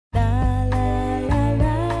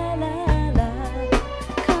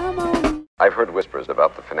I've heard whispers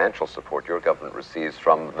about the financial support your government receives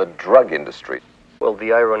from the drug industry. Well,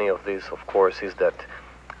 the irony of this, of course, is that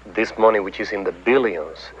this money, which is in the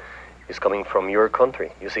billions, is coming from your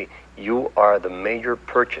country. You see, you are the major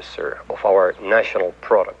purchaser of our national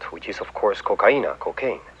product, which is, of course, cocaine.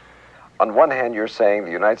 On one hand, you're saying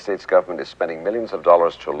the United States government is spending millions of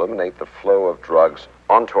dollars to eliminate the flow of drugs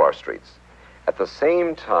onto our streets. At the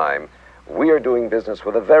same time, we are doing business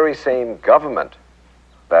with the very same government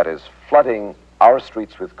that is flooding our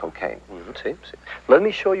streets with cocaine. See. Let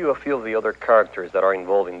me show you a few of the other characters that are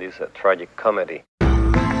involved in this tragic comedy.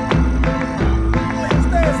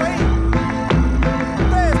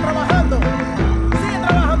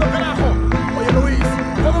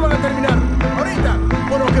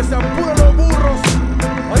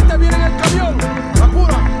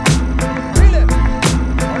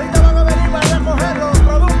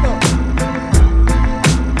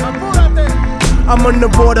 I'm on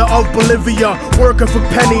the border of Bolivia, working for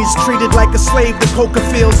pennies, treated like a slave. The coca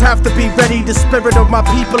fields have to be ready. The spirit of my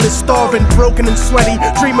people is starving, broken and sweaty,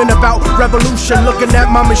 dreaming about revolution, looking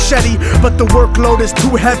at my machete. But the workload is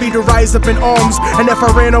too heavy to rise up in arms, and if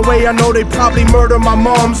I ran away, I know they'd probably murder my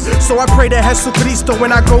moms. So I pray to Jesucristo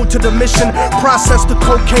when I go to the mission, process the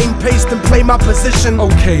cocaine paste and play my position.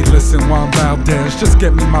 Okay, listen, Juan Valdez, just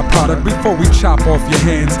get me my product before we chop off your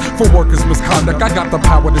hands for workers' misconduct. I got the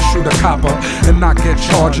power to shoot a copper and not get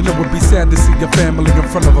charged, and it would be sad to see your family in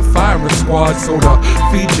front of a firing squad. So to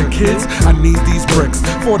feed your kids, I need these bricks,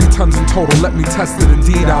 40 tons in total, let me test it.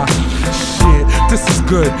 Indeed, shit, this is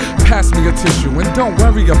good, pass me a tissue and don't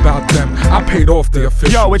worry about them, I paid off the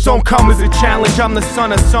official. Yo, it don't come as a challenge, I'm the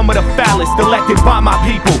son of some of the foulest, elected by my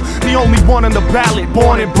people, the only one on the ballot,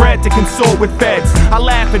 born and bred to consort with feds. I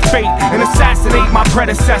laugh at fate and assassinate my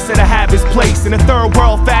predecessor to have his place in a third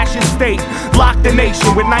world fascist state. Lock the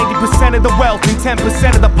nation with 90% of the wealth and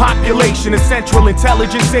 10% of the population. A Central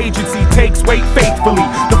Intelligence Agency takes weight faithfully.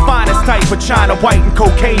 The finest type of China, white and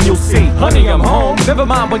cocaine you'll see. Honey, I'm home, never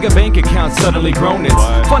mind why your bank account suddenly grown. It's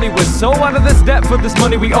funny, we're so out of this debt for this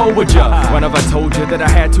money we owe with ya. When have I told you that I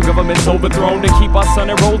had two governments overthrown to keep our son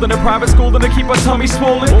enrolled in a private school and to keep our tummy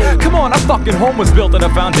swollen? Come on, our fucking home was built on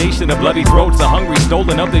a foundation of bloody throats, the hungry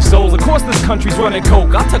stolen of their souls. Of course this country's running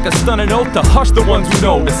coke. I took a stunning oath to hush the ones who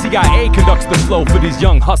know. The CIA conducts the flow for these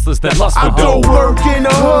young hustlers that lust for dough. I go work in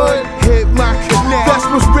the hood, hit my connect. That's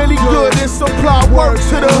what's really good, and supply work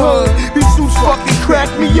to the hood. These suits fucking crack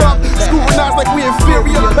me up, scrutinized like we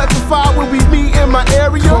inferior, petrified when we meet in my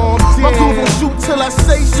area. My groove will shoot till I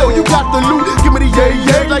say so. You got the loot, give me the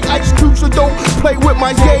yay like Ice Cube, so don't play with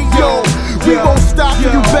my yayo. We won't stop for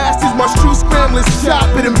you bastards, my street scramblers, chop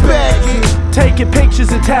it and bag it. Taking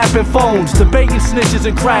pictures and tapping phones, debating snitches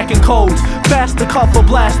and cracking codes. Fast to cuff or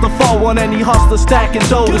blast the foe on any hustler stacking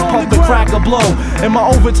dough. This pump and crack a blow, and my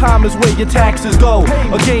overtime is where your taxes go.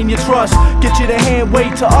 Or gain your trust, get you to hand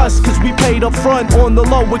wait to us, cause we paid up front on the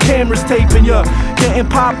low with cameras taping ya. Getting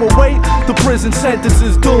pop or wait, the prison sentence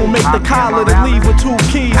is doomed. Make the collar to leave with 2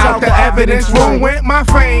 keys out the evidence room. Went my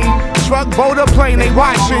fame, truck, boat, or plane, they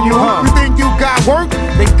watching you. You think you got work?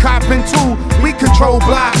 They copping too. We control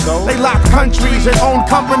blocks, they lock countries and own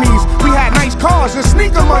companies. We had nice cars and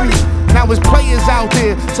sneaker money. Now it's players out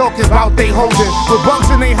there talking about they holding with bugs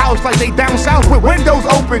in their house like they down south with windows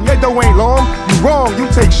open. Your dough ain't long, you wrong,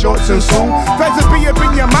 you take shorts and soon feds will be up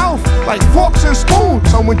in your mouth like forks and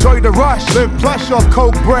spoons. So enjoy the rush, live plush off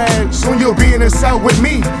coke bread. Soon you'll be in a cell with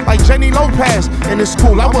me like Jenny Lopez. In the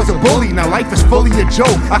school I was a bully, now life is fully a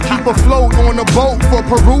joke. I keep afloat on a boat for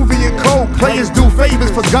Peruvian coke. Players do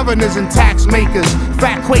favors for governors and tax makers.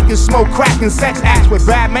 Fat Quakers smoke crack and sex acts with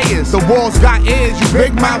bad mayors. The walls got ears, you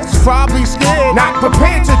big mouths probably scared, not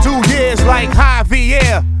prepared to do years like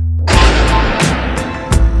Javier.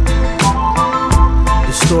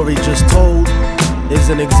 The story just told is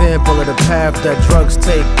an example of the path that drugs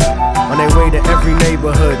take on their way to every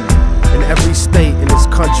neighborhood in every state in this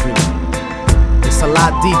country. It's a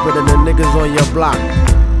lot deeper than the niggas on your block.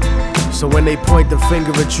 So when they point the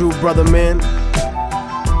finger at you, brother man,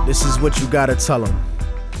 this is what you gotta tell them.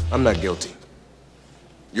 I'm not guilty.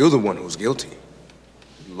 You're the one who's guilty.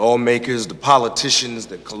 The lawmakers, the politicians,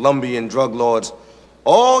 the Colombian drug lords,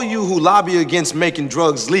 all you who lobby against making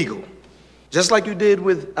drugs legal, just like you did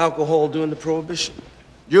with alcohol during the Prohibition.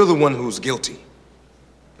 You're the one who's guilty.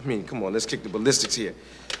 I mean, come on, let's kick the ballistics here.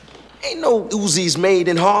 Ain't no Uzis made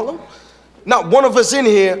in Harlem. Not one of us in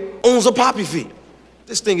here owns a poppy field.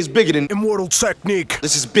 This thing is bigger than Immortal technique.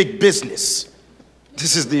 This is big business.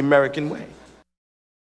 This is the American way.